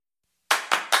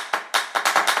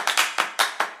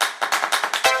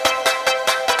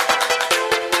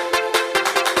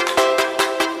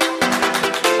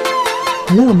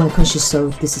Hello, my conscious soul.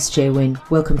 This is Jay Wynn.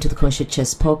 Welcome to the Conscious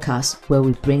Chess podcast, where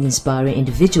we bring inspiring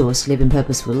individuals living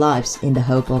purposeful lives in the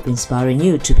hope of inspiring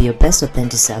you to be your best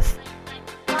authentic self.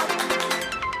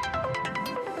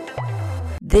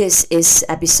 This is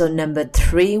episode number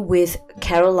 3 with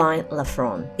Caroline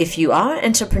Lepron. If you are an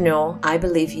entrepreneur, I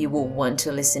believe you will want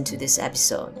to listen to this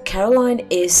episode. Caroline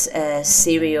is a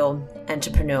serial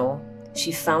entrepreneur.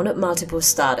 She founded multiple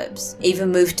startups,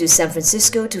 even moved to San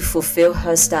Francisco to fulfill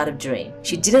her startup dream.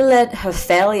 She didn't let her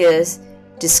failures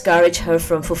discourage her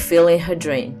from fulfilling her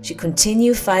dream. She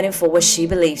continued fighting for what she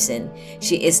believes in.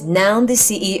 She is now the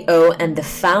CEO and the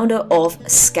founder of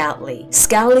Scoutly.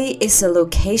 Scoutly is a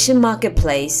location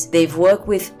marketplace. They've worked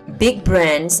with big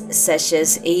brands such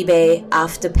as eBay,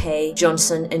 Afterpay,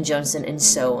 Johnson & Johnson, and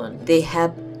so on. They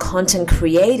help content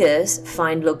creators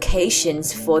find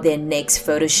locations for their next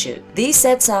photo shoot. These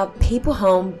sets are people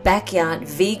home, backyard,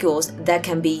 vehicles that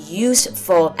can be used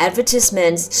for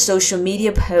advertisements, social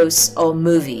media posts, or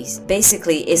movies.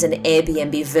 Basically, it's an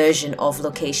Airbnb version of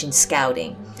location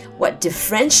scouting. What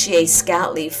differentiates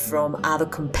Scoutly from other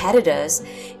competitors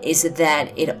is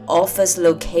that it offers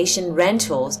location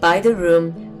rentals by the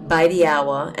room, by the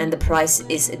hour, and the price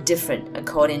is different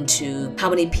according to how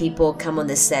many people come on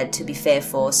the set, to be fair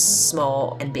for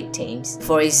small and big teams.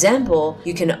 For example,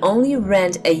 you can only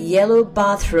rent a yellow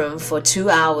bathroom for 2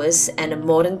 hours and a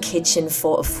modern kitchen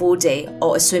for a full day,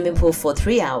 or a swimming pool for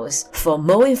 3 hours. For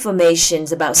more information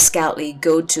about Scoutly,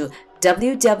 go to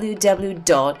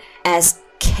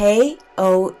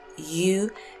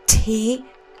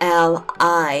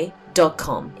www.scoutli.com.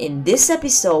 In this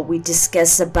episode, we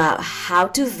discuss about how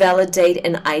to validate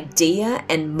an idea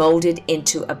and mold it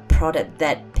into a product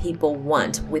that people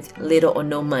want with little or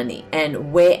no money,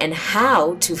 and where and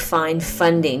how to find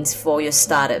fundings for your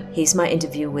startup. Here's my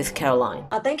interview with Caroline.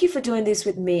 Thank you for doing this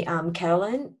with me,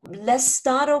 Caroline. Let's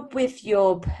start off with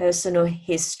your personal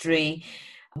history,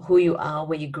 who you are,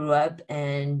 where you grew up,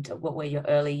 and what were your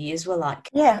early years were like.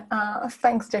 Yeah,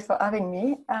 thanks, Jay, for having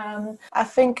me. I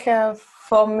think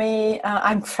for me,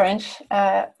 I'm French,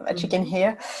 as you can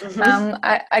hear.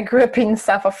 I grew up in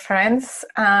south of France,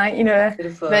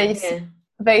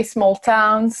 very small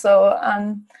town. So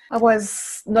I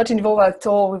was not involved at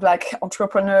all with like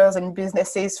entrepreneurs and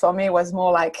businesses. For me, it was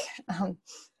more like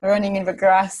running in the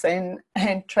grass and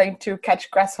trying to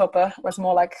catch grasshopper was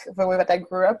more like the way that I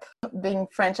grew up. Being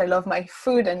French, I love my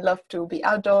food and love to be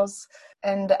outdoors.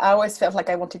 And I always felt like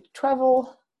I wanted to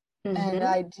travel. And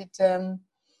I did,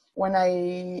 when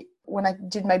I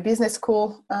did my business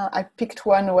school, I picked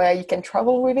one where you can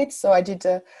travel with it. So I did,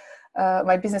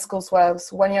 my business school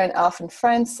was 1.5 years in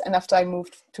France. And after I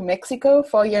moved to Mexico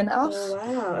for 1.5 years. Oh,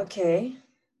 wow. Okay.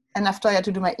 And after I had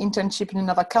to do my internship in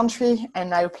another country,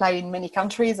 and I applied in many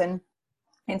countries, and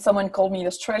someone called me in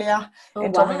Australia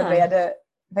and told me that they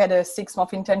had a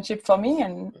 6-month internship for me,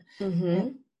 and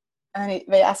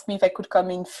they asked me if I could come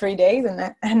in 3 days,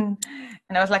 and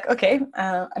I was like, okay.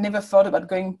 I never thought about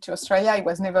going to Australia. It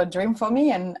was never a dream for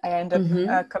me, and I ended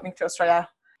up coming to Australia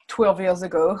 12 years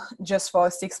ago just for a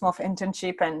 6-month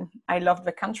internship, and I loved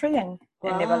the country and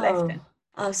never left it.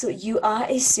 So you are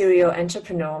a serial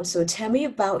entrepreneur. So tell me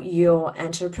about your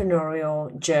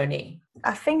entrepreneurial journey.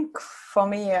 I think for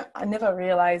me, I never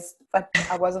realized that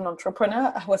I was an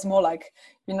entrepreneur. I was more like,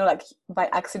 like by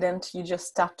accident, you just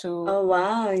start to... Oh,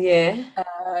 wow. Yeah.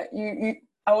 I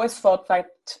always thought that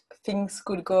things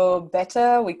could go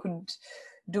better. We could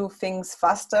do things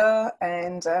faster,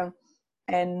 and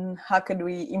how could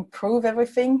we improve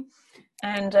everything?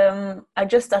 And I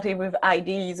just started with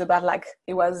ideas about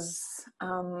it was,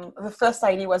 the first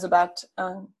idea was about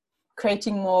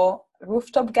creating more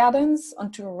rooftop gardens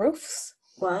onto roofs.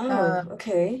 Wow,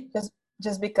 okay.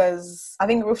 Just because I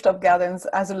think rooftop gardens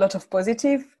has a lot of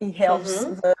positive. It helps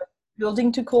the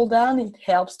building to cool down. It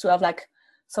helps to have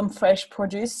some fresh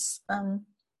produce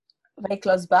very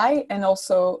close by. And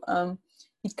also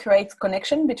it creates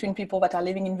connection between people that are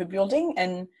living in the building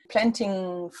and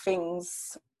planting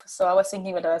things. So I was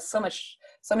thinking that there was so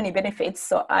many benefits.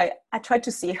 So I tried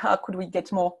to see how could we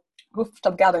get more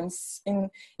rooftop gardens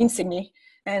in Sydney,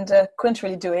 and couldn't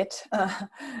really do it.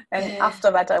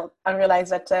 After that, I realized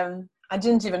that I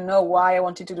didn't even know why I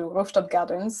wanted to do rooftop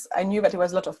gardens. I knew that there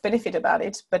was a lot of benefit about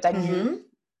it, but I knew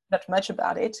not much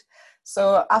about it.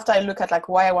 So after I looked at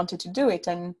why I wanted to do it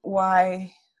and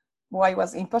why it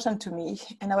was important to me,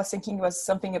 and I was thinking it was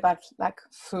something about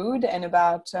food and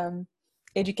about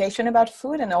education about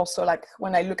food, and also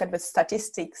when I look at the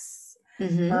statistics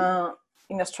in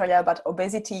Australia about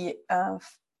obesity,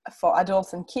 for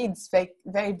adults and kids, very,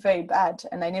 very, very bad.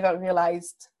 And I never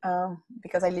realized,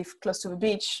 because I live close to the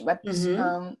beach, but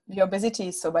the obesity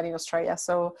is so bad in Australia.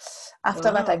 So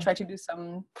after that, I tried to do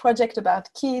some project about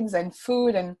kids and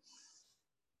food, and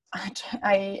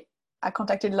I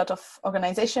contacted a lot of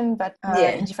organizations that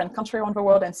in different countries around the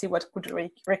world and see what could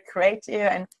recreate here.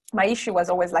 And my issue was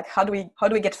always like, how do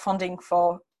we get funding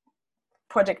for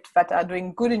projects that are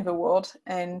doing good in the world?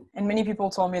 And many people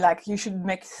told me like, you should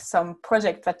make some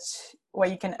project where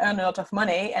you can earn a lot of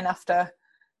money, and after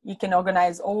you can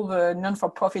organize all the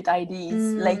non-for-profit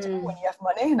ideas later when you have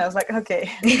money. And I was like,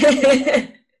 okay.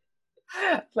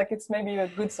 Like, it's maybe a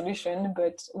good solution,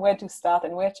 but where to start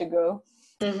and where to go?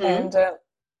 And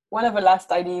one of the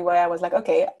last idea where I was like,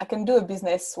 okay, I can do a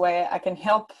business where I can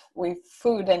help with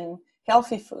food and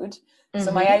healthy food. So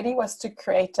my idea was to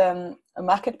create a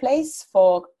marketplace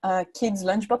for kids'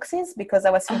 lunchboxes, because I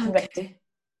was thinking that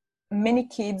many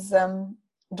kids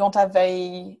don't have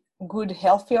very good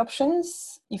healthy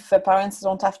options if the parents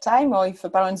don't have time, or if the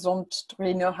parents don't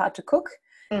really know how to cook.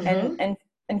 And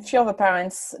few of the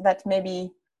parents that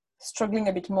maybe struggling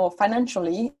a bit more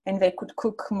financially, and they could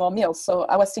cook more meals. So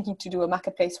I was thinking to do a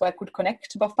marketplace where I could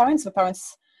connect both parents, the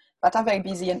parents that are very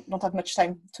busy and don't have much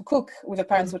time to cook, with the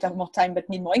parents that have more time but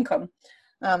need more income.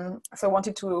 So I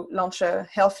wanted to launch a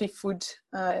healthy food,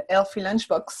 healthy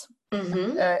lunchbox,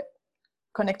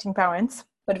 connecting parents.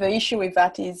 But the issue with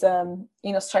that is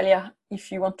in Australia,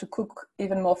 if you want to cook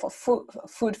even more for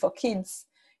food for kids,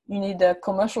 you need a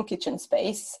commercial kitchen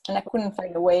space. And I couldn't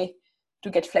find a way to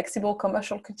get flexible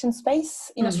commercial kitchen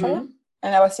space in Australia.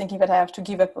 And I was thinking that I have to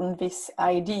give up on this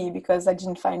idea because I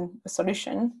didn't find a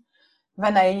solution.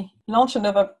 Then I launched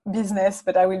another business,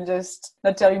 but I will just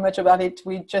not tell you much about it.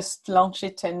 We just launched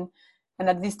it. And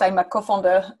at this time, my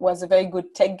co-founder was a very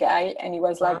good tech guy. And he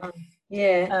was like,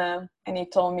 and he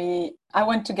told me, I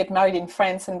want to get married in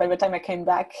France. And by the time I came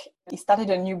back, he started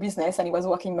a new business and he was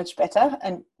working much better.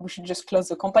 And we should just close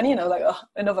the company. And I was like, oh,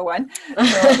 another one.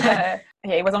 So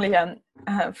it was only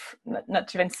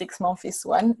not even 6 months, this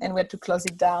one. And we had to close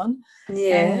it down.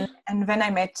 And then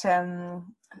I met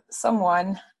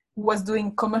someone who was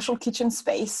doing commercial kitchen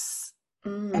space.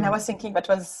 And I was thinking that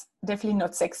was definitely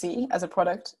not sexy as a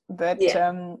product. But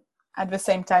at the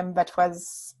same time, that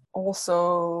was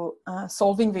also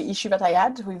solving the issue that I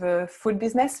had with the food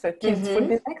business, the kids' food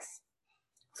business.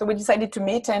 So we decided to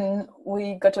meet and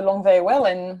we got along very well.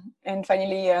 And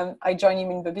finally, I joined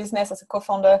him in the business as a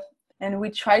co-founder. And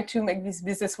we tried to make this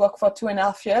business work for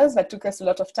 2.5 years. That took us a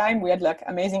lot of time. We had like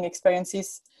amazing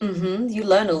experiences. You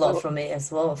learn a lot from it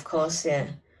as well, of course,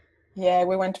 Yeah,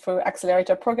 we went through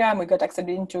accelerator program. We got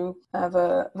accepted into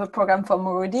the program for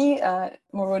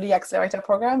Murudi accelerator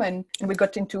program, and we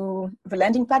got into the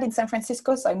landing pad in San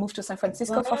Francisco. So I moved to San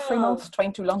Francisco for 3 months,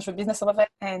 trying to launch the business over there.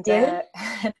 And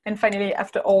and finally,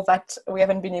 after all that, we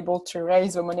haven't been able to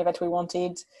raise the money that we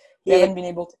wanted. We haven't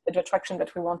been able to get the traction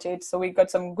that we wanted. So we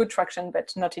got some good traction,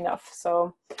 but not enough.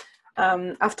 So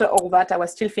after all that, I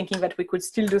was still thinking that we could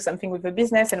still do something with the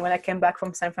business. And when I came back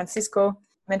from San Francisco,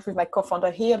 met with my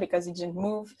co-founder here because he didn't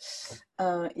move.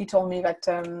 He told me that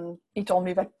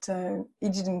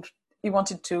he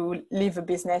wanted to leave the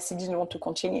business. He didn't want to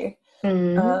continue.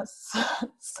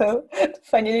 So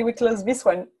finally we closed this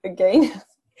one again.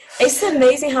 It's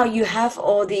amazing how you have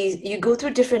all these, you go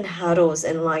through different hurdles,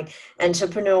 and like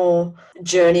entrepreneurial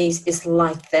journeys is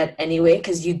like that anyway,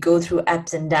 because you go through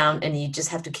ups and downs and you just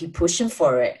have to keep pushing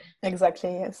for it.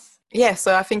 Exactly, yes. Yeah,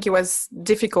 so I think it was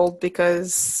difficult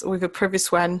because with the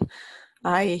previous one,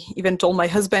 I even told my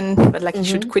husband that like he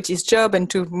should quit his job and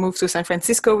to move to San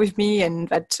Francisco with me, and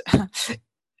that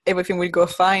everything will go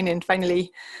fine. And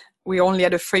finally, we only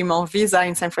had a 3-month visa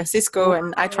in San Francisco,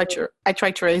 and I tried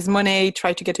to raise money,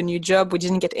 tried to get a new job. We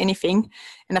didn't get anything,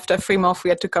 and after 3 months, we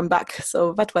had to come back.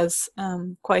 So that was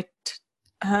quite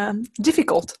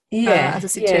difficult as a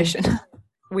situation.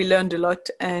 We learned a lot,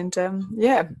 and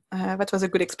that was a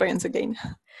good experience again.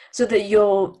 So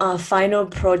your final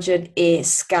project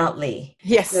is Scoutly.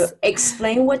 Yes. So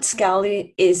explain what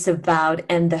Scoutly is about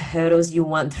and the hurdles you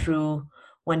went through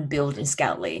when building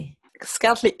Scoutly.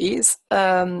 Scoutly is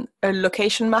a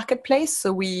location marketplace.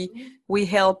 So we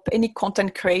help any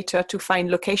content creator to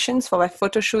find locations for their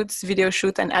photo shoots, video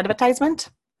shoot, and advertisement.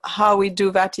 How we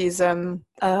do that is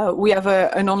we have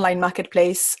an online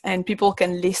marketplace, and people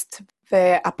can list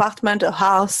their apartment or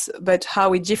house. But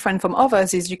how it's different from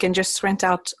others is you can just rent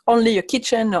out only your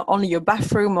kitchen, or only your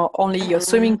bathroom, or only your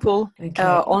swimming pool,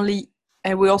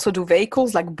 and we also do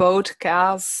vehicles like boat,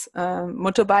 cars,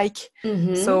 motorbike.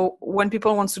 So when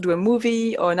people want to do a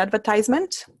movie or an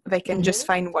advertisement, they can just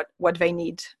find what they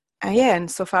need. And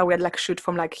so far we had like shoot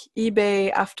from like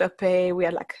eBay, Afterpay. We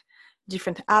had like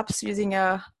different apps using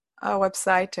our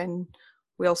website, and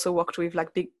we also worked with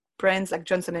like big brands like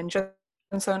Johnson and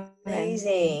Johnson.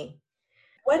 Amazing.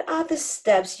 What are the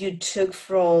steps you took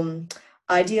from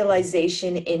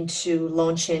idealization into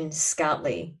launching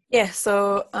Scoutly? Yeah,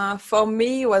 so for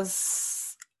me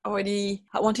was already,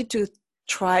 I wanted to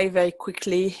try very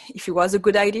quickly if it was a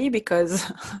good idea, because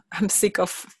I'm sick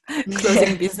of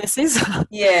closing businesses.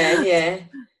 Yeah.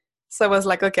 So I was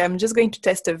like, okay, I'm just going to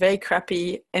test a very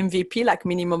crappy MVP, like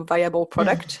minimum viable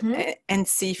product, and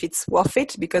see if it's worth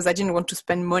it, because I didn't want to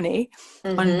spend money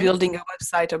on building a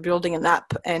website or building an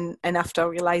app, and after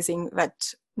realizing that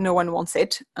no one wants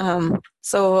it.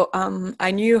 So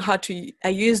I knew I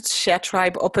used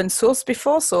ShareTribe open source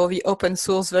before. So the open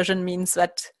source version means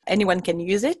that anyone can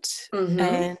use it,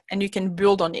 and you can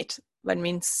build on it. That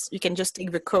means you can just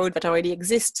take the code that already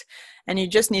exists, and you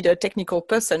just need a technical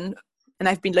person. And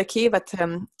I've been lucky that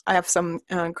I have some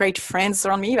great friends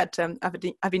around me that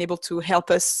have been able to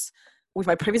help us with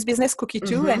my previous business,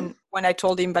 Cookie2. And when I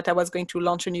told him that I was going to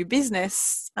launch a new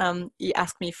business, he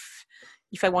asked me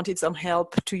if I wanted some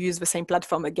help to use the same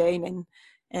platform again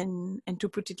and to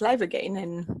put it live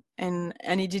again.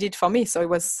 And he did it for me. So it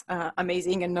was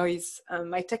amazing. And now he's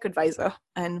my tech advisor.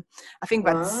 And I think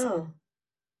that's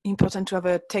important to have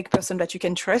a tech person that you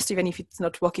can trust, even if it's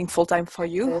not working full-time for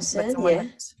you. But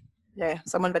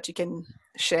someone that you can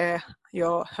share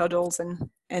your hurdles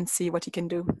and see what you can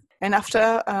do. And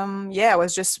after, I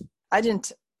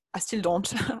still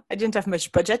don't, I didn't have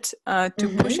much budget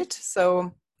to push it.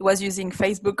 So I was using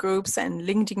Facebook groups and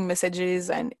LinkedIn messages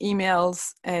and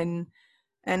emails, and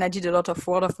I did a lot of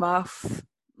word of mouth,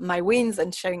 my wins,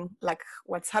 and sharing like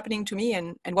what's happening to me.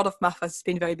 And word of mouth has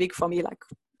been very big for me. Like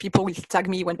people will tag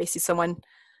me when they see someone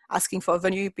asking for a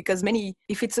venue, because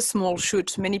if it's a small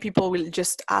shoot, many people will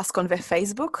just ask on their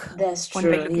Facebook. That's true,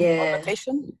 when they're looking for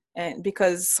location. And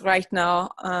because right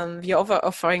now the other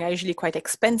offering are usually quite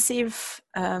expensive,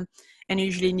 and you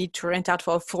usually need to rent out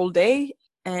for a full day,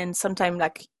 and sometimes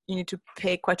like you need to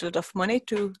pay quite a lot of money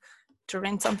to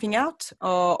rent something out,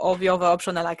 or the other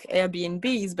option are like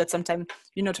Airbnbs, but sometimes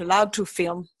you're not allowed to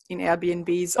film in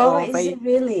Airbnbs. Is it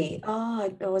really? Oh,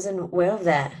 I wasn't aware of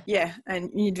that. Yeah, and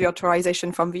you need the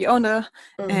authorization from the owner.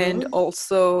 And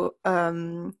also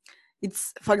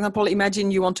it's, for example, imagine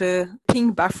you want a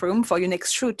pink bathroom for your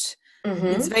next shoot.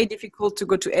 It's very difficult to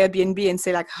go to Airbnb and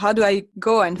say like, how do I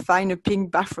go and find a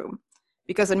pink bathroom?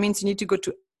 Because it means you need to go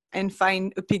to and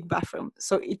find a pink bathroom.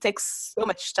 So it takes so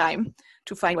much time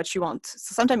to find what you want.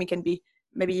 So sometimes it can be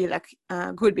maybe like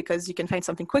good because you can find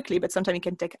something quickly, but sometimes it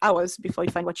can take hours before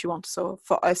you find what you want. So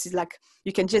for us, it's like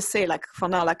you can just say like, for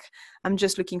now, like I'm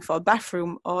just looking for a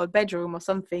bathroom or a bedroom or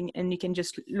something, and you can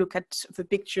just look at the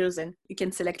pictures and you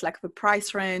can select like the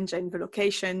price range and the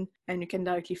location, and you can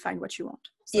directly find what you want.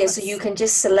 So you can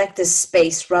just select the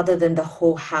space rather than the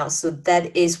whole house. So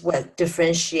that is what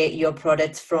differentiate your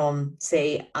product from,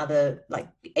 say, other like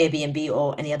Airbnb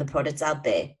or any other products out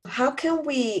there. How can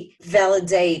we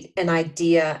validate an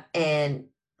idea and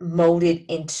mold it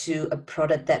into a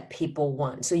product that people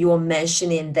want? So you were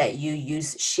mentioning that you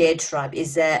use ShareTribe.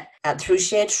 Is that through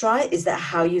ShareTribe? Is that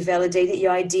how you validated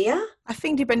your idea? I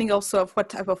think depending also of what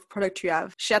type of product you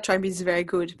have, ShareTribe is very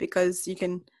good because you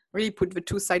can really put the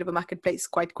two sides of a marketplace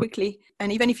quite quickly. And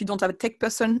even if you don't have a tech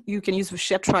person, you can use the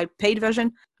ShareTribe paid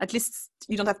version. At least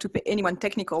you don't have to pay anyone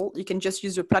technical. You can just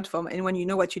use your platform. And when you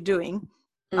know what you're doing,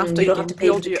 after you don't have to pay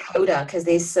for the coder because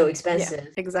they're so expensive.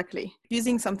 Yeah, exactly.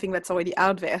 Using something that's already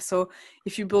out there. So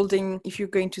if you're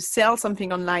going to sell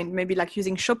something online, maybe like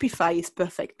using Shopify is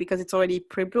perfect because it's already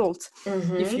pre-built.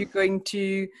 If you're going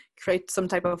to create some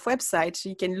type of website,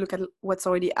 you can look at what's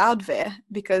already out there,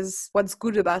 because what's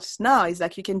good about now is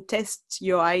like you can test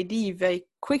your ID very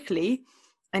quickly.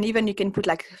 And even you can put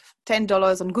like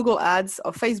 $10 on Google ads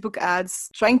or Facebook ads,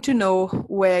 trying to know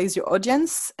where is your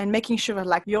audience and making sure that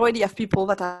like you already have people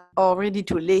that are ready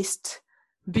to list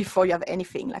before you have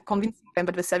anything, like convincing them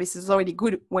that the service is already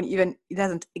good when even it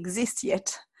doesn't exist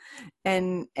yet,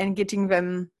 and getting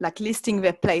them like listing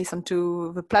their place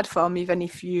onto the platform even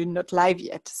if you're not live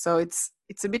yet. So it's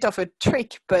a bit of a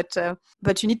trick, but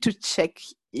you need to check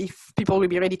if people will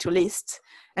be ready to list,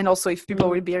 and also if people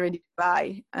will be ready to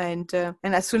buy. And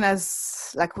as soon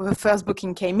as like the first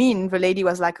booking came in, the lady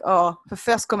was like, oh, the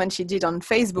first comment she did on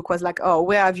Facebook was like, oh,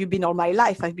 where have you been all my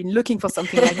life? I've been looking for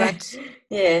something like that.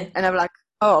 Yeah. And I'm like,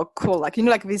 oh, cool. Like,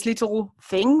 like these little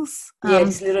things.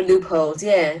 These little loopholes.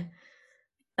 Yeah.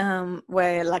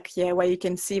 Where you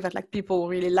can see that like people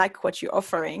really like what you're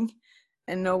offering.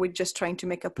 and now we're just trying to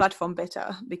make a platform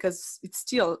better, because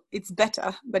it's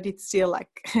better, but it's still like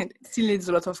it still needs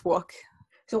a lot of work.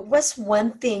 So what's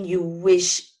one thing you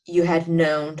wish you had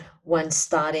known when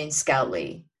starting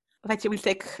Scoutly? That it will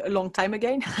take a long time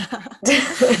again.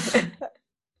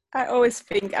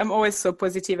 I'm always so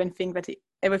positive and think that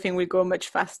everything will go much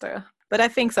faster. But I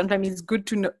think sometimes it's good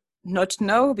to not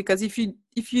know, because if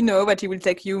you know that it will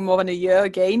take you more than a year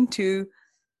again to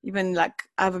even like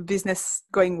have a business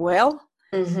going well,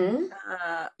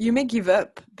 you may give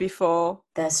up before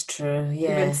That's true.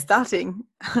 Yeah. even starting.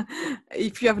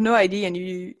 If you have no idea and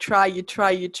you try.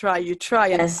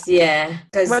 Yes, yeah.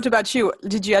 What about you?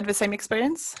 Did you have the same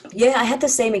experience? Yeah, I had the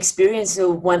same experience.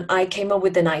 So when I came up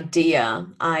with an idea,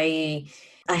 I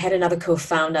had another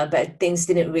co-founder, but things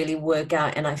didn't really work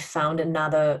out, and I found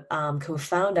another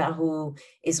co-founder who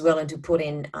is willing to put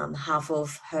in half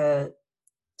of her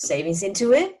savings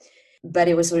into it. But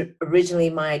it was originally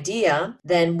my idea.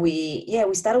 Then we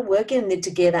started working on it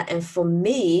together. And for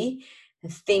me,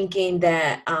 thinking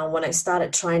that when I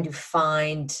started trying to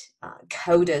find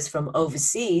coders from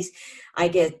overseas, I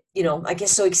get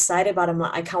so excited about it. I'm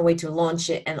like, I can't wait to launch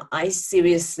it. And I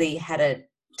seriously had a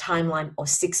timeline of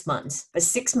 6 months, but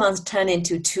 6 months turned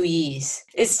into 2 years.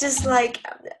 It's just like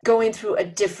going through a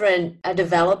different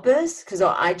developers, because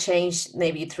I changed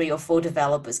maybe 3 or 4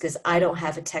 developers, because I don't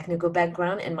have a technical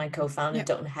background and my co-founder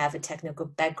don't have a technical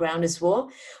background as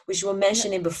well, which we were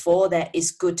mentioning before, that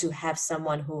it's good to have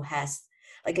someone who has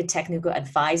like a technical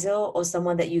advisor or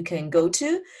someone that you can go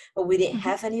to, but we didn't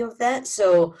have any of that.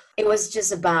 So it was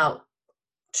just about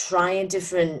trying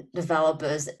different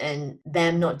developers and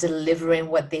them not delivering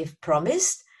what they've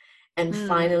promised. And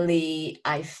finally,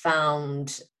 I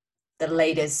found the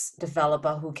latest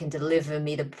developer who can deliver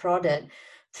me the product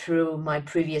through my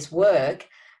previous work.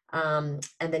 And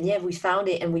then, we found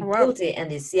it and we built it,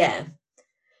 and it's,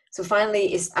 so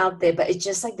finally it's out there. But it's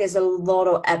just like there's a lot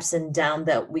of ups and downs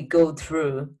that we go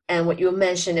through. And what you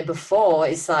mentioned before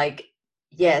is like,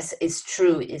 yes, it's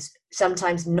true. It's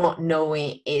sometimes not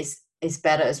knowing is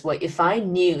better as well. If I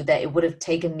knew that it would have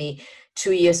taken me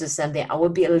 2 years or something, I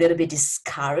would be a little bit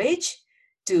discouraged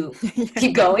to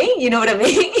keep going. You know what I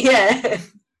mean?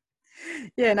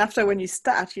 Yeah, and after when you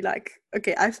start, you're like,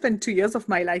 okay, I've spent 2 years of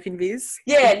my life in this.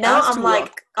 Yeah, now I'm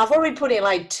like, I've already put in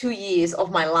like 2 years of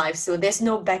my life, so there's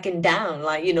no backing down.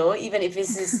 Like, even if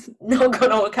this is not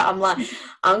gonna work out, I'm like,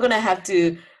 I'm gonna have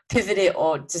to pivot it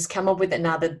or just come up with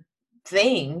another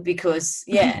thing, because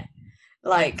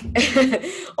like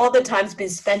all the time's been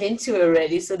spent into it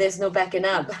already, so there's no backing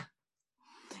up.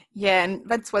 Yeah, and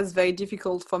that was very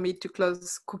difficult for me to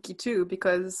close Cookie too,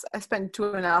 because I spent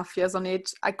 2.5 years on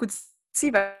it. I could see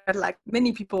that like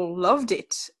many people loved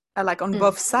it, like on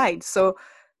both sides. So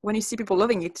when you see people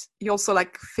loving it, you also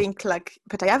like think like,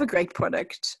 but I have a great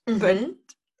product. But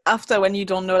after, when you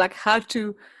don't know like how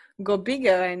to go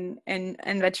bigger and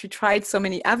that you tried so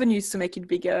many avenues to make it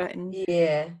bigger, and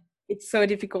it's so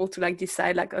difficult to like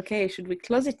decide like, okay, should we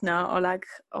close it now, or like,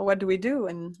 or what do we do?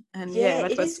 And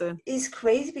that was it's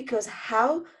crazy, because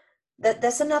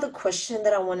that's another question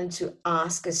that I wanted to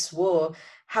ask as well.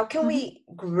 How can we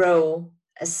grow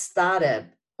a startup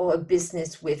or a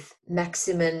business with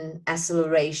maximum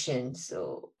acceleration?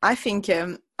 So I think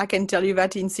I can tell you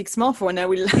that in 6 months when I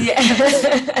will.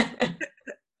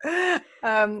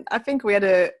 I think we had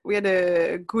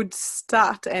a good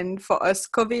start, and for us,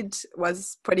 COVID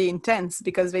was pretty intense,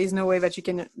 because there is no way that you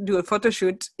can do a photo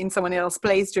shoot in someone else's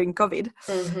place during COVID.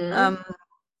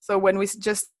 So when we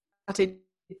just started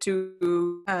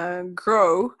to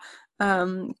grow,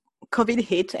 COVID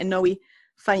hit, and now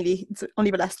finally, it's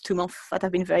only the last 2 months that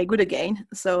have been very good again.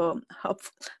 So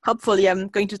hopefully I'm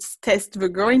going to test the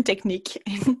growing technique.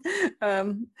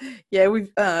 So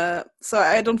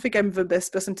I don't think I'm the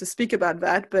best person to speak about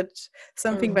that, but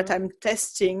something that I'm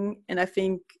testing and I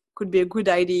think could be a good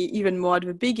idea even more at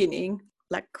the beginning.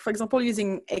 Like, for example,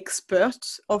 using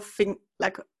experts of things,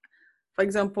 like, for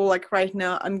example, like right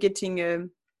now I'm getting a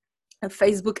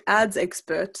Facebook ads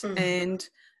expert and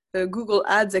a Google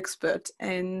ads expert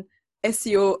and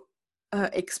SEO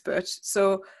expert.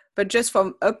 So, but just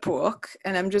from Upwork,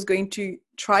 and I'm just going to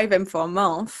try them for a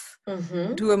month,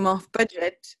 do a month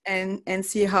budget, and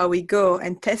see how we go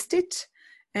and test it.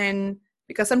 And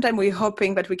because sometimes we're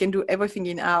hoping that we can do everything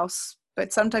in house,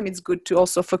 but sometimes it's good to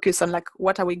also focus on like,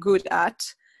 what are we good at,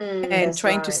 and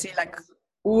trying to see like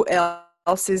who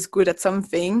else is good at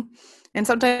something. And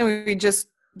sometimes we just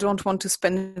don't want to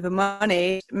spend the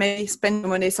money. Maybe spend the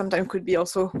money sometimes could be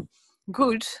also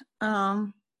good,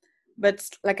 but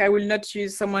like I will not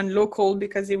use someone local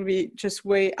because it will be just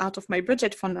way out of my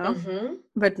budget for now.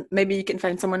 But maybe you can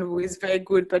find someone who is very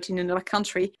good but in another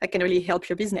country that can really help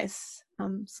your business.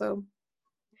 So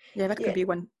yeah, that could be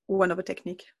one of a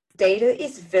technique. Data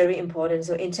is very important.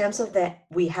 So in terms of that,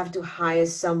 we have to hire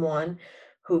someone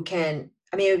who can,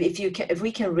 I mean, if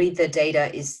we can read the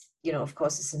data, is, you know, of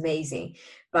course it's amazing,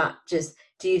 but just,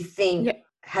 do you think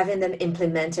having them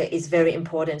implemented is very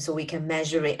important so we can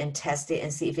measure it and test it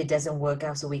and see if it doesn't work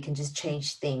out so we can just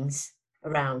change things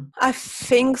around? I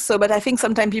think so, but I think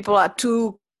sometimes people are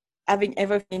too having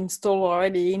everything installed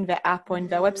already in their app or in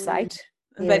their website.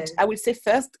 But I would say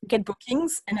first get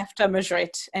bookings and after measure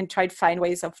it and try to find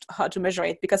ways of how to measure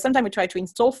it, because sometimes we try to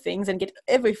install things and get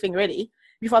everything ready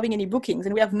before having any bookings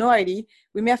and we have no idea.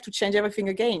 We may have to change everything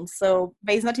again. So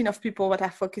there's not enough people that are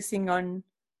focusing on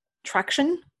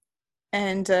traction.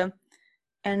 And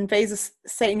there's a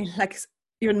saying, like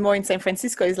even more in San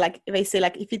Francisco, is like they say,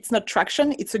 like, if it's not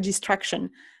traction, it's a distraction.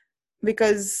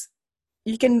 Because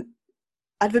you can,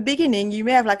 at the beginning, you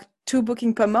may have like 2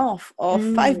 bookings per month or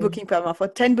 5 bookings per month or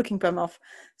 10 bookings per month.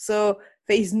 So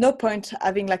there is no point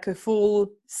having like a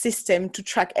full system to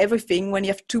track everything when you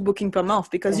have 2 bookings per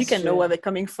month, because you can know where they're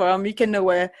coming from, you can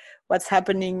know what's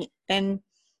happening, and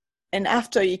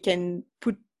after you can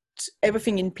put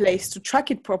everything in place to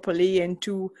track it properly and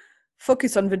to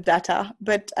focus on the data.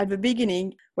 But at the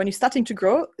beginning, when you're starting to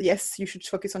grow, yes, you should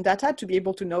focus on data to be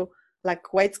able to know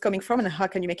like where it's coming from and how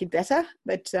can you make it better.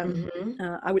 But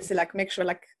I would say like make sure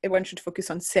like everyone should focus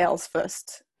on sales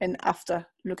first and after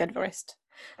look at the rest.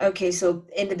 Okay, so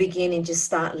in the beginning, just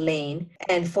start lean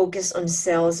and focus on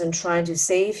sales and trying to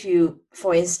say, if you,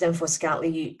 for instance, for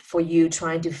Scoutly, for you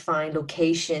trying to find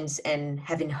locations and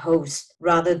having hosts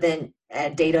rather than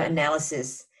data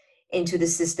analysis into the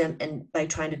system, and by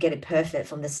trying to get it perfect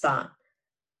from the start.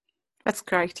 That's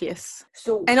correct, yes.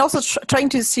 So, and also trying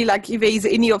to see like if there is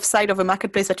any offside of a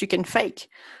marketplace that you can fake.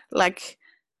 Like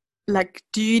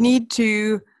do you need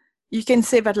to, you can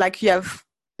say that like you have,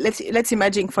 let's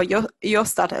imagine for your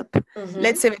startup,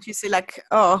 let's say that you say like,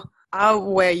 oh, how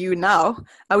were you now?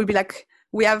 I would be like,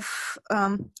 we have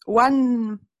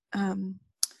one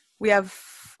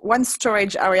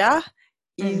storage area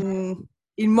in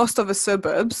most of the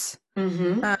suburbs.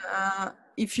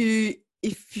 If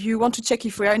you want to check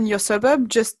if we are in your suburb,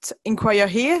 just inquire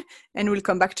here and we'll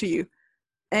come back to you.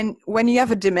 And when you have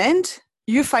a demand,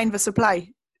 you find the supply.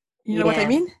 You know what I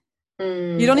mean?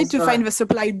 You don't need to find the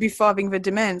supply before having the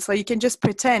demand. So you can just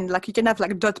pretend, like you can have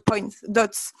like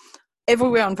dots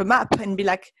everywhere on the map and be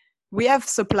like, we have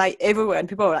supply everywhere. And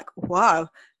people are like, wow,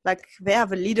 like they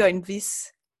have a leader in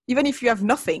this, even if you have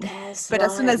nothing. As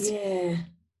soon as,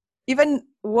 even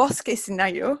worst case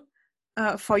scenario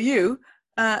for you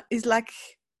is like,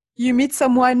 you meet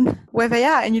someone where they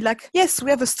are and you're like, yes, we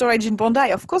have a storage in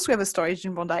Bondi. Of course we have a storage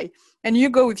in Bondi. And you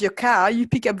go with your car, you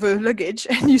pick up the luggage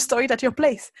and you store it at your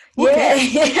place.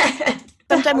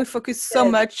 Sometimes we focus so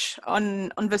much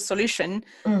on the solution,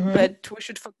 but we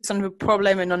should focus on the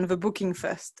problem and on the booking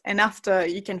first. And after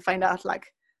you can find out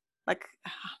like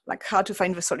how to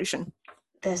find the solution.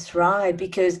 That's right.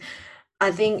 Because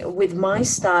I think with my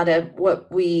startup,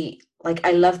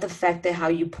 I love the fact that how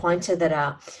you pointed that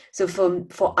out. So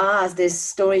for us, there's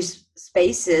storage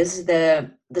spaces,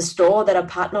 the store that are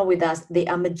partner with us, they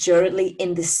are majorly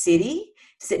in the city,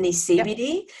 Sydney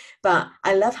CBD. But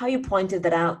I love how you pointed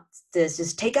that out. There's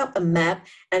just take out a map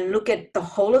and look at the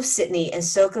whole of Sydney and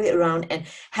circle it around, and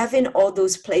having all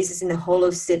those places in the whole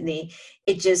of Sydney,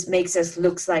 it just makes us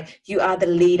look like you are the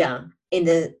leader in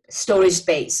the storage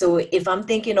space. So if I'm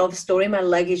thinking of storing my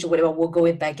luggage or whatever, we'll go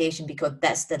with bagation because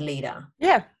that's the leader.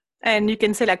 Yeah. And you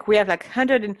can say like we have like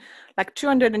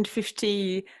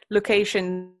 250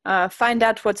 locations. Find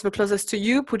out what's the closest to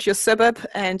you, put your suburb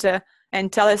and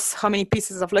tell us how many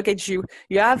pieces of luggage you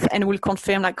have, and we'll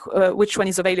confirm like which one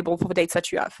is available for the dates that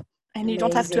you have. And you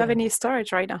don't have to have any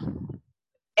storage right now.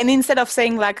 And instead of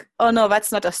saying like, oh no,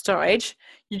 that's not a storage,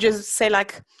 you just say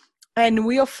like, and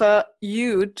we offer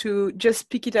you to just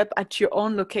pick it up at your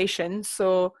own location.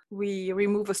 So we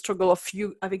remove a struggle of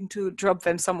you having to drop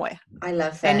them somewhere. I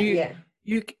love that. And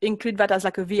you include that as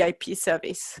like a VIP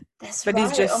service. That's right.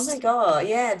 Oh my God.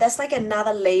 Yeah. That's like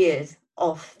another layer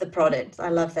of the product. I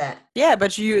love that. Yeah.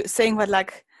 But you saying that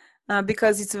like,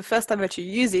 because it's the first time that you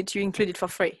use it, you include it for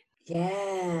free.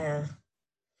 Yeah.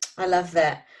 I love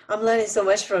that. I'm learning so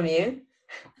much from you.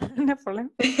 No problem.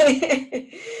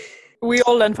 We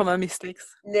all learn from our mistakes.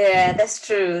 Yeah, that's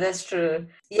true. That's true.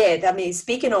 Yeah, I mean,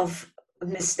 speaking of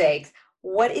mistakes,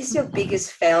 what is your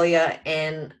biggest failure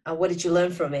and what did you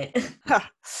learn from it?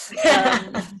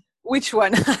 Which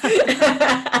one?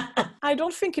 I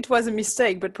don't think it was a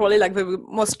mistake, but probably like the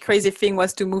most crazy thing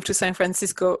was to move to San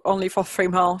Francisco only for 3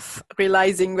 months,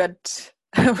 realizing that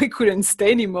we couldn't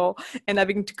stay anymore and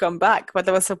having to come back. But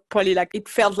that was probably like, it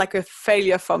felt like a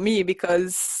failure for me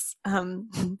because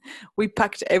we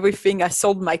packed everything. I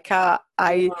sold my car.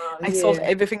 I sold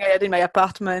everything I had in my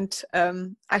apartment.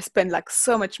 I spent like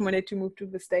so much money to move to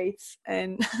the States.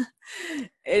 And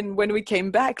and when we came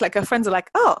back, like our friends are like,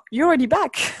 oh, you're already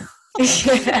back.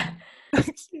 Yeah.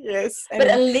 Yes. But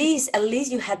at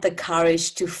least you had the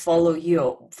courage to follow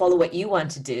what you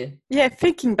want to do. Yeah,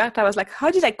 thinking back, I was like,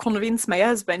 how did I convince my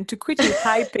husband to quit his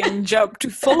high-paying job to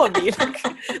follow me? Like,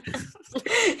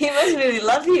 he must really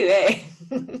love you, eh?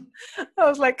 I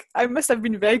was like, I must have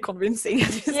been very convincing at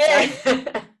this time.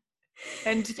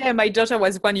 And yeah, my daughter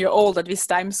was 1 year old at this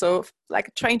time. So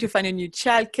like trying to find a new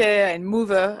childcare and move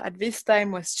her at this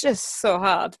time was just so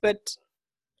hard. But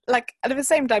like at the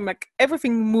same time, like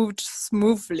everything moved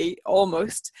smoothly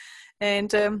almost.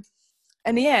 And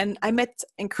in the end, I met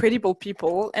incredible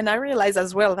people. And I realized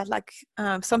as well that like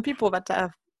some people that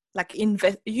are like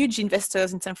huge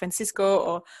investors in San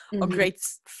Francisco or great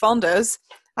founders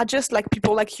are just like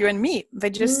people like you and me. They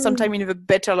just sometimes in a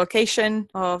better location,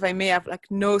 or they may have like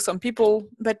know some people,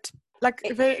 but like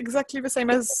they're exactly the same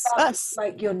as us.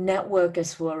 Like your network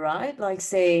as well, right? Like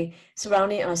say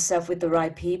surrounding ourselves with the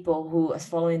right people who are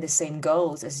following the same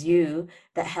goals as you,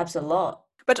 that helps a lot.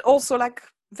 But also like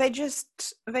they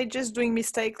just doing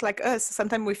mistakes like us.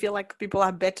 Sometimes we feel like people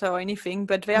are better or anything,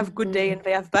 but they have good days and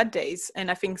they have bad days.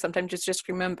 And I think sometimes just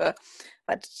remember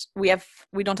that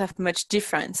we don't have much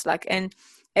difference. Like, and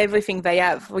everything they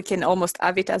have, we can almost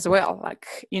have it as well.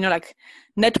 Like, you know, like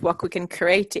network, we can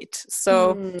create it.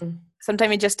 So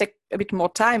sometimes it just take a bit more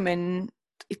time and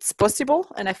it's possible.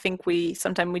 And I think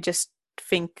sometimes we just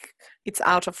think it's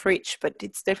out of reach, but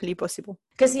it's definitely possible.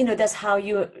 Because you know that's how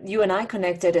you and I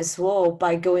connected as well,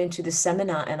 by going to the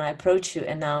seminar and I approached you,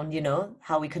 and now you know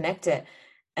how we connected.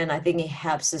 And I think it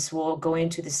helps as well going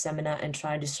to the seminar and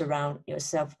trying to surround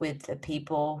yourself with the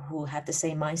people who have the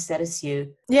same mindset as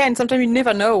you. Yeah, and sometimes you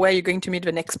never know where you're going to meet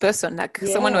the next person. Like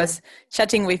someone was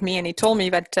chatting with me and he told me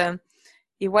that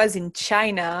he was in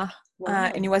China.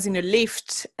 And he was in a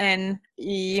lift and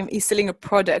he's selling a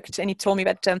product, and he told me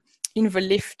that in the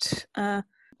lift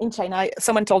in China,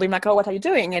 someone told him like, oh, what are you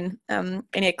doing? And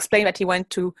he explained that he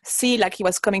went to see, like he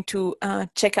was coming to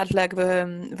check out like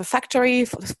the factory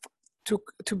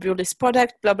to build this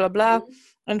product, blah blah blah.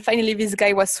 And finally this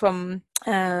guy was from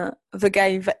the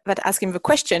guy that asked him the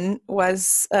question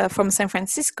was from San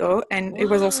Francisco, and it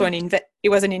was also he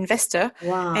was an investor.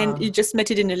 And he just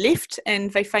met it in a lift,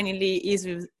 and they finally is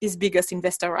his biggest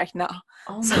investor right now.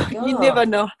 So you never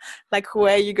know like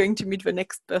where you're going to meet the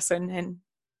next person.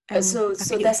 And so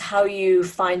that's how you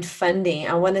find funding.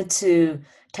 I wanted to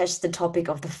touch the topic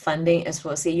of the funding as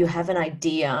well. So you have an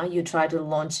idea, you try to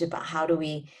launch it, but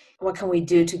what can we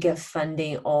do to get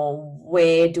funding, or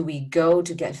where do we go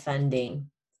to get funding?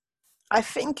 I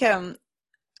think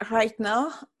right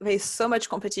now there's so much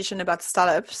competition about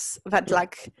startups that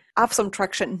like have some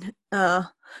traction, like,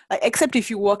 except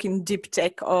if you work in deep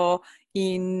tech or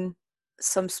in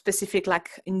some specific,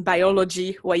 like in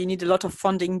biology, where you need a lot of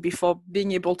funding before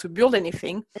being able to build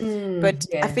anything. But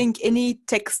I think any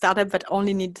tech startup that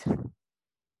only need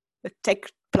a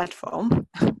tech platform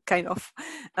kind of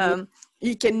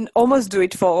you can almost do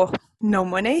it for no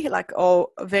money, like, or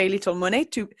very little money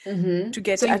to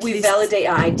get. So we validate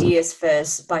our ideas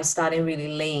first by starting really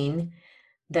lean,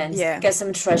 then get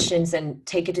some traction and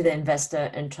take it to the investor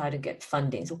and try to get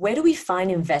funding. So where do we find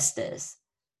investors?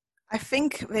 I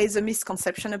think there's a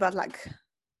misconception about like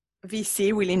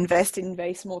VC will invest in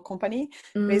very small company.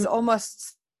 There's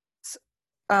almost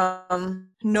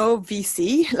no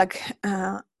VC like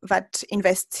that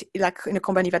invest like in a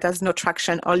company that has no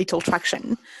traction or little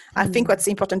traction. I think what's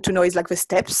important to know is like the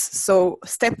steps. So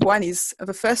step one is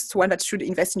the first one that should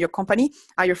invest in your company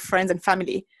are your friends and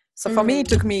family. So for me, it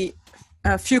took me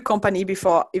a few companies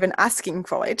before even asking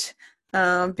for it,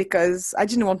 because I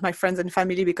didn't want my friends and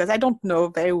family, because I don't know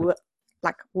very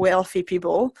like wealthy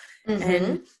people,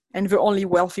 and the only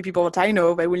wealthy people that I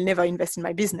know, they will never invest in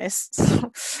my business.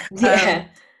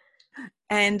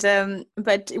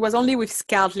 But it was only with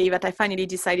Scoutly that I finally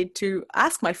decided to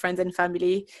ask my friends and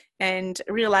family, and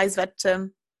realize that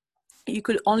you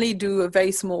could only do a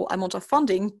very small amount of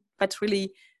funding. But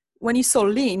really, when you're so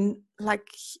lean, like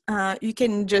you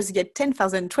can just get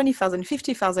 10,000, 20,000,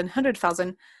 50,000,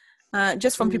 100,000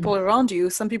 just from people around you.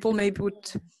 Some people may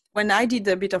put, when I did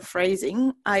a bit of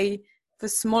raising, the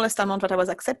smallest amount that I was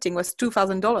accepting was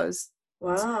 $2,000.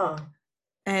 Wow.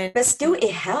 But still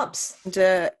it helps.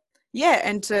 And Yeah,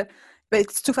 and but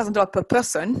it's $2,000 per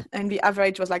person, and the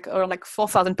average was like around like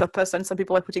 4,000 per person. Some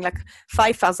people were putting like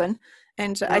 5,000,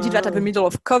 and I did that at the middle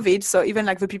of COVID. So even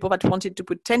like the people that wanted to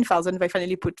put 10,000, they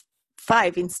finally put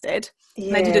 5 instead. Yeah.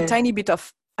 And I did a tiny bit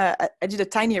of, I did a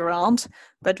tiny round,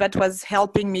 but that was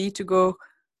helping me to go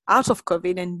out of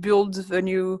COVID and build the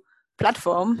new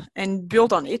platform and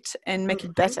build on it and make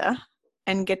it better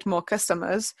and get more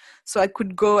customers, so I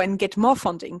could go and get more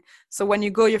funding. So when you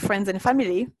go your friends and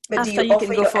family, But after do you you offer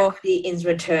can go your for equity in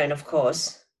return, of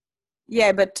course?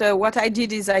 yeah. But what I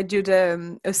did is I did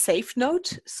a safe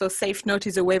note. So safe note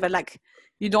is a way that like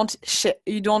you don't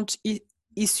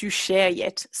issue share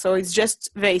yet. So it's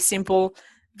just very simple.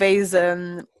 There's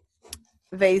some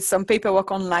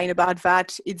paperwork online about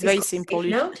that. It's very called simple.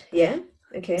 Safe Note? Yeah.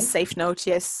 Okay. Safe note,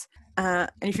 yes. And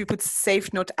if you put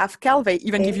safe note AFCAL, they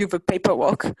even give Okay. you the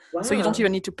paperwork. Wow. So you don't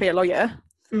even need to pay a lawyer.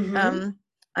 Mm-hmm.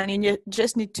 And you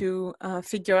just need to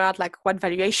figure out like what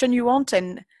valuation you want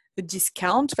and the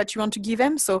discount that you want to give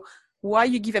them. So why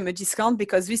you give them a discount?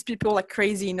 Because these people are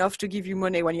crazy enough to give you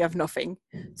money when you have nothing.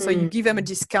 So you give them a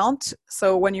discount.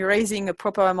 So when you're raising a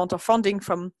proper amount of funding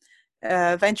from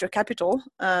venture capital,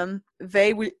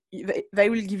 they will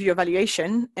give you a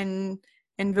valuation, and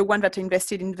the one that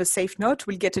invested in the safe note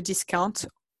will get a discount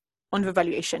on the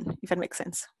valuation, if that makes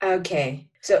sense. Okay.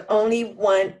 So only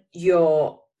when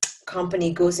your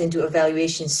company goes into a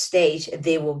valuation stage,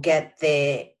 they will get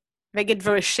their... They get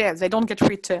very shares. They don't get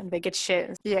return. They get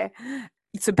shares. Yeah.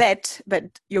 It's a bet,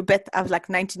 but your bet has like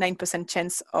 99%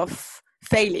 chance of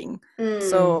failing.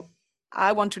 So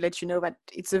I want to let you know that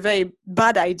it's a very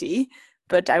bad idea,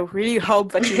 but I really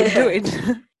hope that you will do it.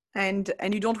 And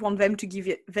you don't want them to give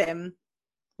them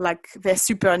like their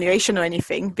superannuation or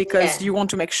anything, because you want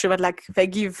to make sure that like they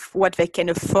give what they can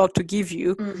afford to give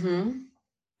you,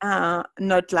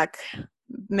 not like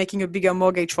making a bigger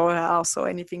mortgage for a house or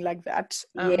anything like that.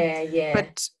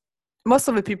 But most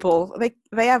of the people, they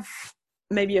have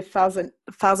maybe $1,000,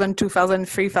 $2,000,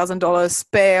 $3,000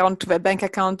 spare onto their bank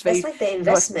account. That's like the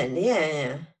investment.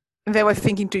 Yeah. They were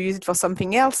thinking to use it for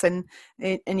something else, and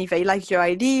if they like your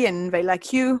idea and they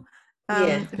like you,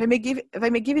 they may give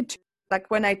it to. Like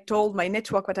when I told my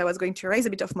network that I was going to raise a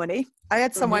bit of money, I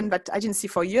had someone that I didn't see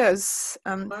for years,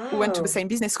 who went to the same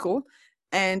business school.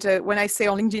 And when I say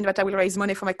on LinkedIn that I will raise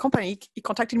money for my company, he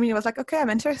contacted me and was like, okay, I'm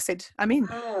interested. I'm in.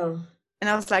 Wow. And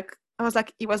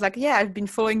he was like, yeah, I've been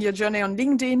following your journey on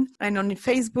LinkedIn and on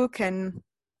Facebook, and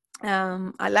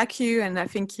I like you, and I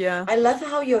think I love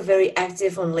how you're very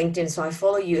active on LinkedIn. So I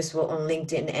follow you as well on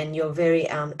LinkedIn, and you're very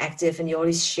active, and you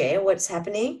always share what's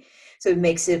happening. So it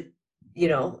makes it,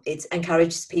 it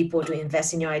encourages people to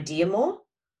invest in your idea more.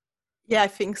 Yeah, I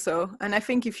think so. And I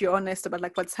think if you're honest about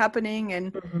like what's happening,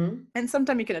 and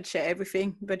sometimes you cannot share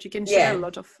everything, but you can share a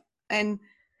lot of, and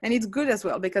it's good as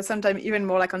well, because sometimes even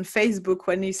more like on Facebook,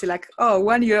 when you see like, oh,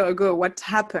 1 year ago, what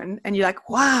happened? And you're like,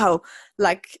 wow,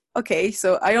 like, okay,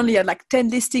 so I only had like 10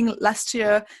 listings last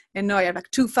year, and now I have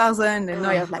like 2,000, and now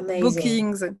I have like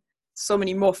bookings, and so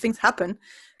many more things happen.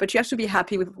 But you have to be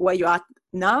happy with where you are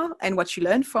now and what you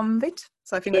learned from it.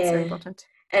 So I think that's very important.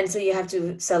 And so you have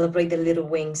to celebrate the little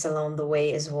wins along the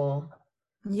way as well.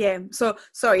 Yeah. So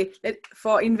sorry,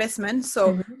 for investment.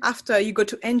 So after you go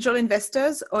to angel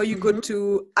investors or you go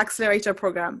to accelerator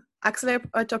program.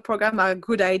 Accelerator program are a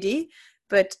good idea,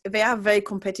 but they are very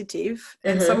competitive,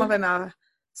 and some of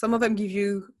them give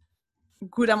you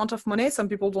good amount of money. Some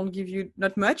people don't give you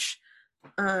not much,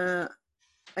 and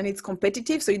it's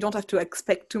competitive. So you don't have to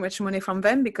expect too much money from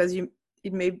them, because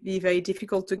it may be very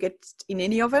difficult to get in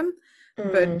any of them.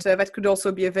 But that could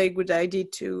also be a very good idea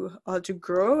to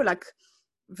grow. Like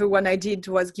the one I did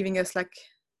was giving us like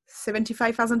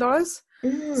 $75,000.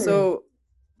 So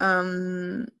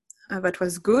that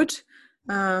was good.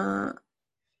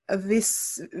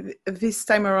 This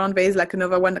time around, there is like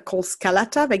another one called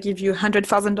Scalata. They give you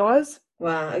 $100,000.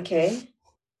 Wow. Okay.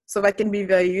 So that can be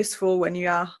very useful when you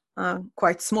are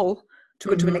quite small to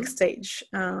go to the next stage.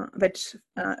 But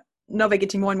now they're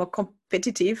getting more and more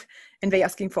competitive, and they're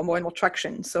asking for more and more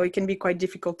traction. So it can be quite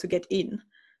difficult to get in.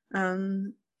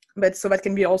 But so that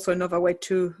can be also another way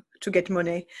to get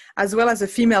money, as well as a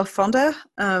female founder.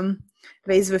 There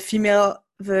is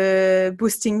the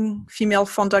boosting female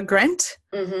founder grant.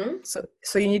 So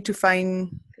you need to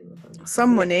find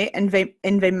some money, and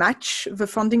they match the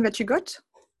funding that you got.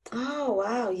 Oh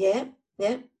wow! Yeah.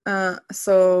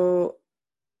 So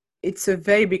it's a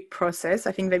very big process.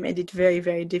 I think they made it very,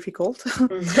 very difficult,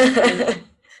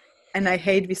 and I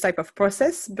hate this type of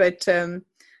process. But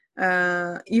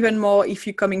even more if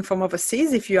you're coming from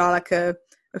overseas, if you are like a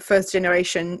first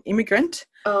generation immigrant,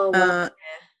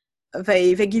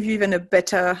 they give you even a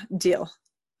better deal.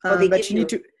 Or they but give you need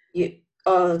to. you.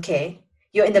 Oh, okay.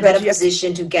 You're in the But better you have to,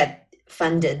 position to get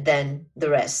funded than the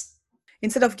rest.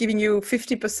 instead of giving you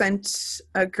 50%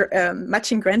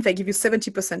 matching grant, they give you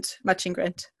 70% matching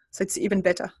grant. So it's even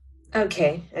better.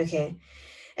 Okay, okay.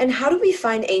 And how do we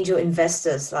find angel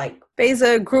investors? Like, There's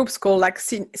a groups called like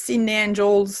Sydney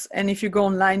Angels, and if you go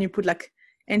online, you put like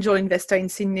angel investor in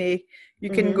Sydney. You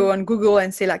can go on Google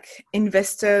and say like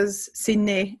investors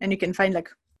Sydney, and you can find like,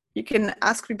 you can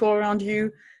ask people around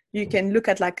you. You can look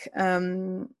at like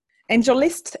angel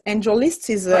list. Angel list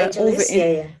is AngelList?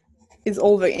 Yeah, yeah. is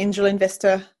all the angel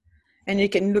investor, and you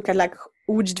can look at like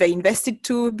who did they invested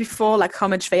to before, like how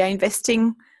much they are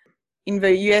investing. In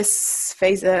the US,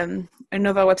 there's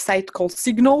another website called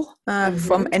Signal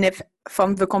from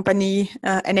the company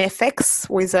NFX,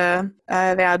 with they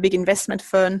are a big investment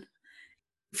fund.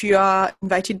 If you are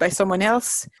invited by someone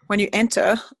else, when you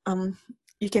enter,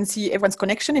 you can see everyone's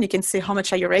connection, and you can see how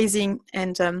much are you raising,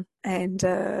 and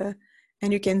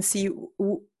you can see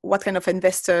what kind of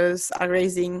investors are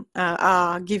raising,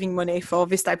 are giving money for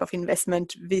this type of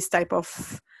investment, this type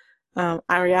of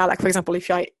area. Like, for example, if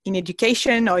you're in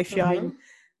education, or if you're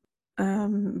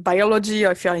in biology,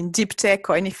 or if you're in deep tech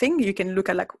or anything, you can look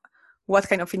at like what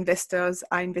kind of investors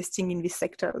are investing in these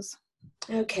sectors.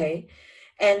 Okay.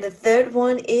 And the third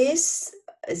one is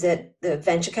it the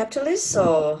venture capitalists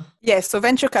or? Yes, so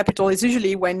venture capital is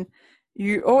usually when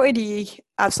you already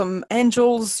have some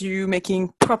angels, you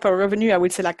making proper revenue. I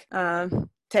would say like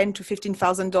 $10,000 to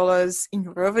 $15,000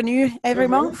 in revenue every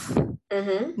month.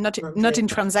 Not in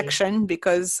transaction,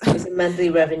 because it's a monthly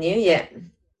revenue. Yeah.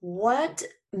 What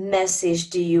message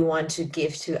do you want to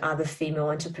give to other female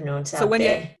entrepreneurs out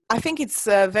there? I think it's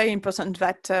very important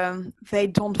that they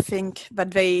don't think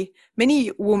that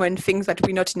many women think that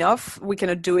we're not enough, we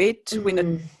cannot do it,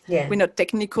 we're not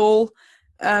technical.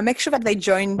 Make sure that they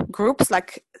join groups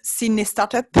like Sydney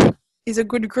Startup is a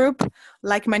good group,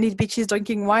 like Minded Beaches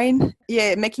Drinking Wine.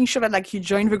 Yeah, making sure that like you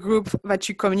join the group, that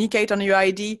you communicate on your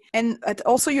ID, and that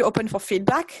also you're open for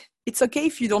feedback. It's okay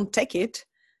if you don't take it,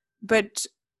 but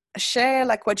share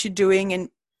like what you're doing,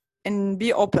 and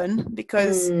be open,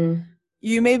 because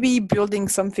you may be building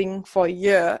something for a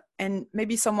year, and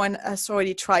maybe someone has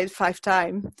already tried 5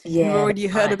 times. Yeah, we've already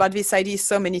heard about this idea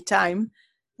so many times,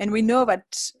 and we know that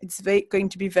it's going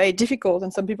to be very difficult,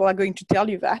 and some people are going to tell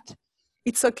you that.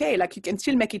 It's okay, like you can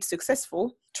still make it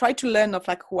successful. Try to learn of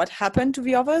like what happened to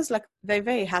the others. Like, they're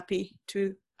very happy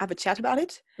to have a chat about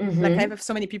it. Like, I have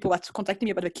so many people that contacting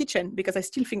me about the kitchen, because I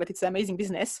still think that it's an amazing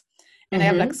business. And I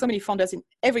have like so many founders in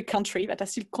every country that are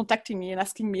still contacting me and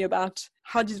asking me about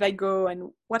how did they go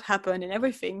and what happened and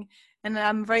everything. And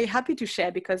I'm very happy to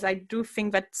share, because I do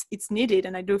think that it's needed,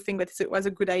 and I do think that it was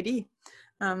a good idea.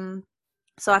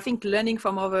 So I think learning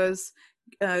from others,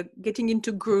 getting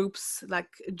into groups, like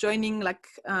joining, like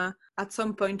at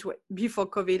some point before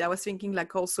COVID, I was thinking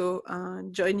like also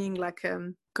joining like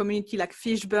community like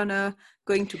Fish Burner,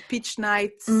 going to pitch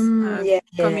nights,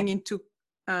 coming into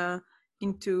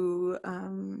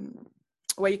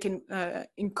where you can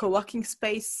in co-working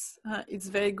space. It's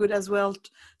very good as well,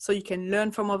 so you can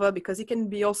learn from other, because it can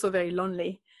be also very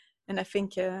lonely, and I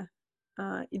think it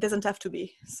doesn't have to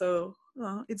be. So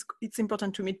it's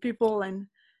important to meet people and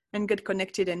get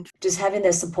connected, and just having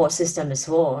the support system as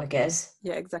well, I guess.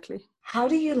 Yeah, exactly. How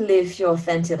do you live your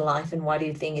authentic life, and why do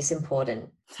you think it's important?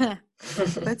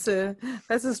 That's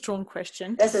a strong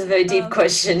question. That's a very deep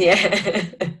question. Yeah.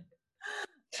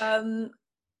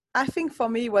 I think for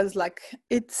me it was like,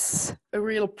 it's a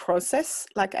real process.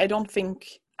 Like, I don't think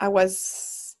I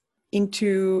was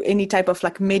into any type of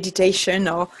like meditation,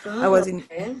 or I was in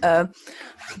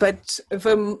but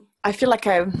I feel like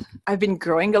I've been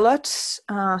growing a lot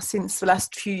since the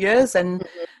last few years, and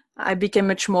I became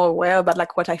much more aware about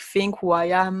like what I think, who I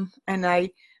am, and I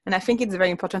think it's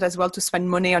very important as well to spend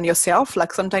money on yourself.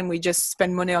 Like, sometimes we just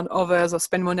spend money on others, or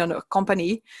spend money on a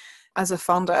company as a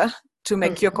founder to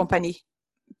make your company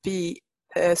be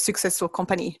a successful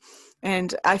company.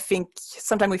 And I think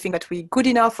sometimes we think that we're good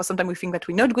enough, or sometimes we think that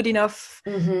we're not good enough,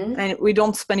 and we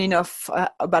don't spend enough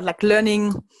about like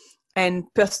learning and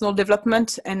personal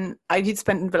development. And I did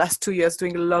spend the last 2 years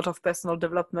doing a lot of personal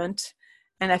development,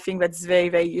 and I think that's very,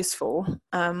 very useful.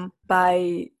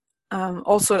 By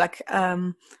also like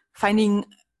finding,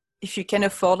 if you can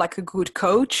afford like a good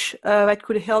coach that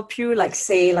could help you, like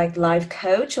say like life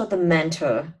coach or the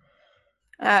mentor.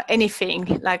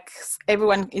 Anything. Like,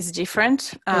 everyone is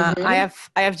different. I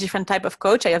have different type of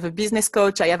coach. I have a business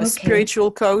coach. I have a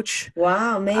spiritual coach.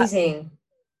 Wow, amazing.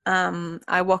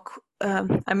 I work.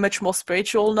 I'm much more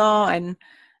spiritual now, and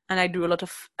I do a lot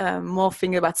of more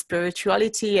thing about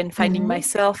spirituality and finding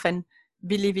myself and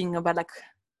believing about like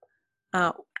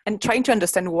and trying to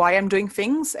understand why I'm doing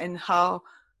things and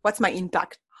what's my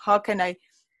impact.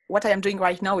 What I am doing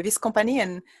right now with this company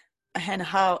and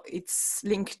how it's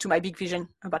linked to my big vision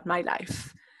about my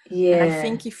life. Yeah. And I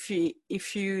think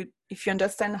if you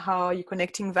understand how you're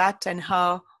connecting that and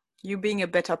how you being a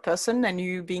better person and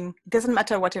it doesn't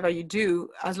matter whatever you do,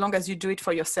 as long as you do it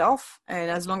for yourself and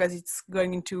as long as it's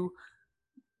going into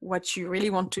what you really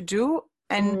want to do.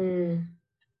 And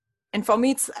for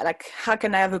me, it's like, how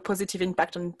can I have a positive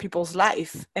impact on people's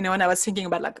life? And when I was thinking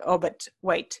about like, oh, but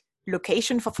wait,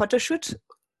 location for photo shoot,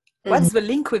 what's the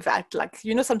link with that? Like,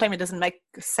 sometimes it doesn't make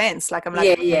sense. Like I'm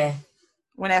like,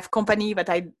 when I have company that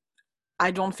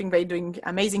I don't think they're doing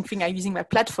amazing thing, I'm using my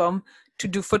platform to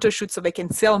do photo shoots so they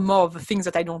can sell more of the things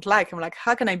that I don't like. I'm like,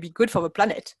 how can I be good for the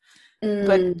planet?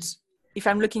 But if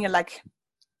I'm looking at like,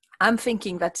 I'm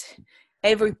thinking that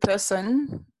every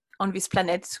person on this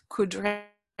planet could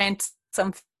rent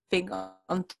something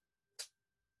on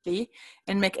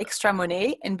and make extra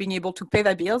money and being able to pay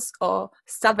their bills or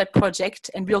start that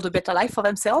project and build a better life for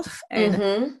themselves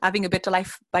and having a better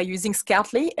life by using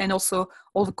Scoutly. And also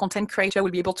all the content creator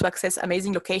will be able to access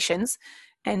amazing locations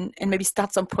and maybe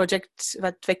start some project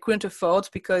that they couldn't afford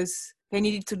because they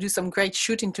needed to do some great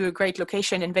shoot into a great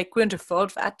location and they couldn't afford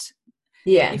that.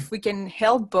 If we can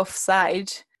help both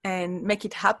sides and make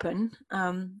it happen,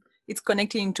 it's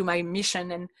connecting to my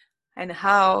mission and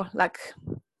how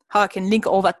I can link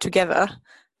all that together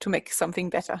to make something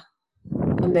better.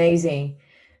 Amazing.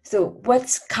 So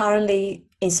what's currently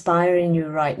inspiring you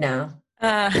right now?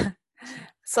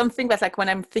 Something that like when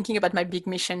I'm thinking about my big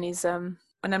mission is when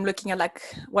I'm looking at like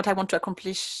what I want to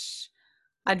accomplish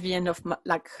at the end of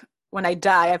when I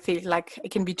die, I feel like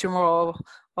it can be tomorrow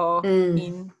or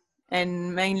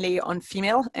and mainly on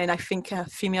female. And I think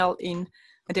female in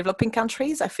developing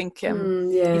countries, I think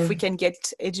if we can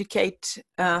educate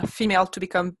female to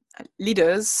become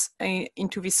leaders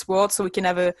into this world so we can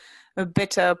have a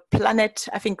better planet.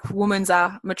 I think women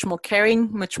are much more caring,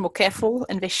 much more careful,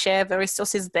 and they share the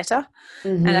resources better.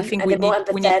 And I think they're more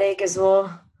empathetic as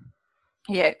well.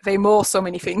 Yeah, they're more so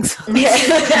many things.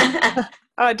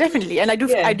 Definitely. And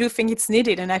I do think it's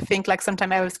needed. And I think like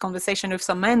sometimes I have this conversation with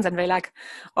some men and they're like,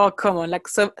 oh, come on, like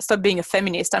so stop being a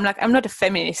feminist. I'm like, I'm not a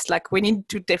feminist. Like we need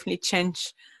to definitely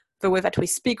change the way that we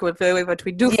speak or the way that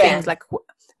we do things. Like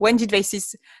when did they see,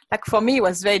 like for me it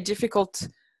was very difficult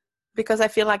because I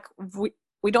feel like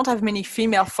we don't have many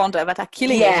female founders that are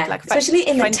killing it. Like especially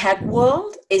in the tech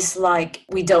world, it's like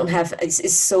we don't have,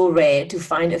 it's so rare to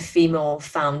find a female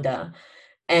founder.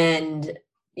 And,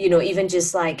 even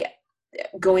just like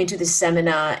going to the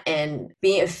seminar and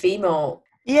being a female.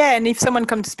 Yeah, and if someone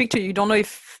comes to speak to you, you don't know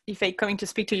if they're coming to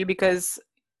speak to you because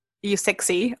you're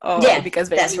sexy or because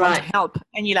they really want to help.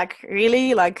 And you're like,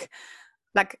 really? Like,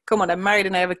 come on, I'm married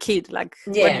and I have a kid. Like,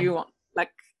 what do you want?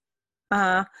 Like,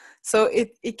 so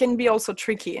it can be also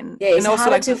tricky. And it's also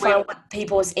hard to find what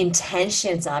people's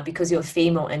intentions are because you're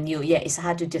female and it's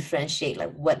hard to differentiate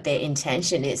like what their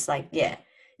intention is. Like,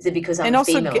 is it because I'm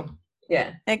female?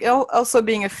 And also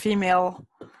being a female,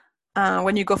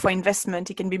 when you go for investment,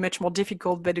 it can be much more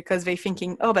difficult, but because they're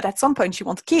thinking, oh, but at some point she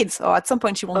wants kids, or at some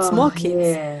point she wants more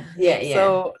kids.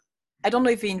 So I don't know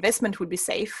if the investment would be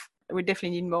safe. We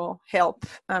definitely need more help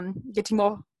getting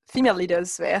more female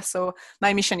leaders there. So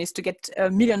my mission is to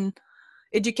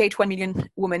educate 1 million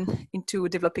women into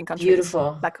developing countries.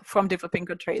 Beautiful. Like from developing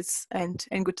countries and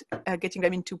getting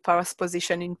them into power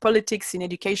position in politics, in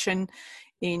education,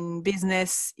 in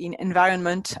business, in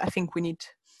environment. I think we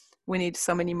need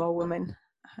so many more women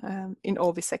in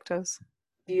all these sectors.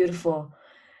 Beautiful.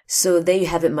 So there you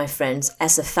have it, my friends.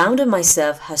 As a founder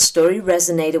myself, her story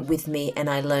resonated with me and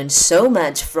I learned so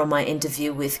much from my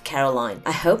interview with Caroline.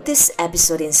 I hope this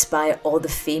episode inspired all the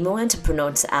female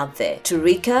entrepreneurs out there. To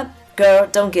recap, girl,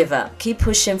 don't give up. Keep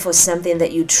pushing for something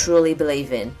that you truly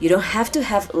believe in. You don't have to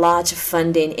have large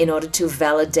funding in order to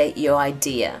validate your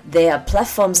idea. There are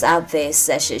platforms out there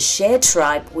such as Share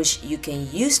Tribe, which you can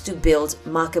use to build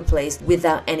marketplace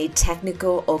without any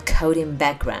technical or coding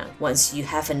background. Once you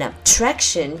have enough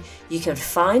traction, you can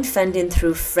find funding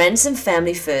through friends and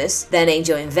family first, then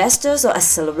angel investors or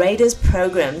accelerators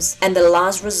programs, and the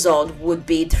last result would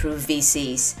be through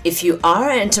VCs. If you are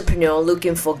an entrepreneur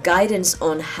looking for guidance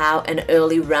on how an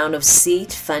early round of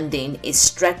seed funding is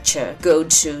structured, go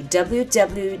to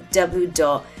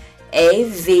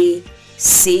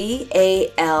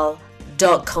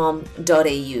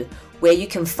www.avcal.com.au, where you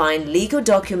can find legal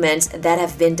documents that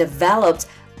have been developed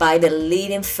by the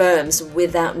leading firms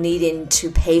without needing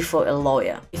to pay for a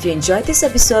lawyer. If you enjoyed this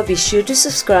episode, be sure to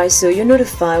subscribe so you're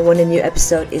notified when a new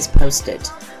episode is posted.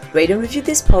 Rate and review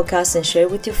this podcast and share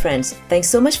it with your friends. Thanks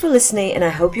so much for listening, and I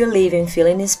hope you're leaving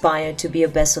feeling inspired to be your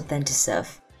best authentic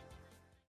self.